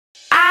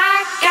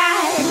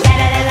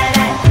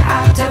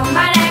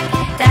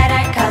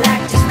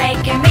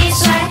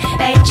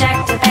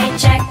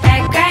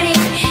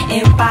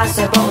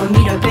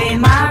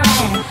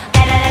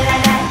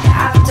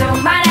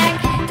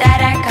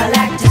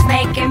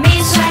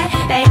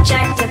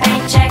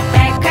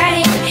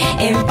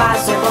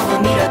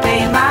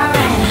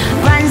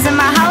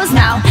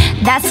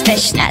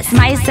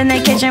fights in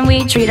the kitchen,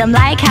 we treat them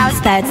like house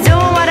pets.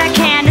 Doing what I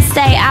can to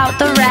stay out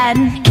the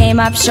red. Came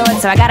up short,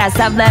 so I gotta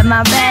sublet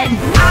my bed.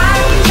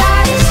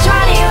 I'm just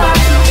trying to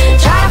work,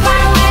 trying to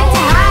find a way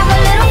to have a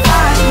little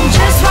fun.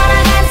 Just wanna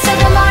dance till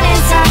the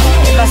morning sun.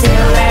 If I see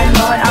a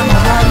landlord, I'm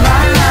a run.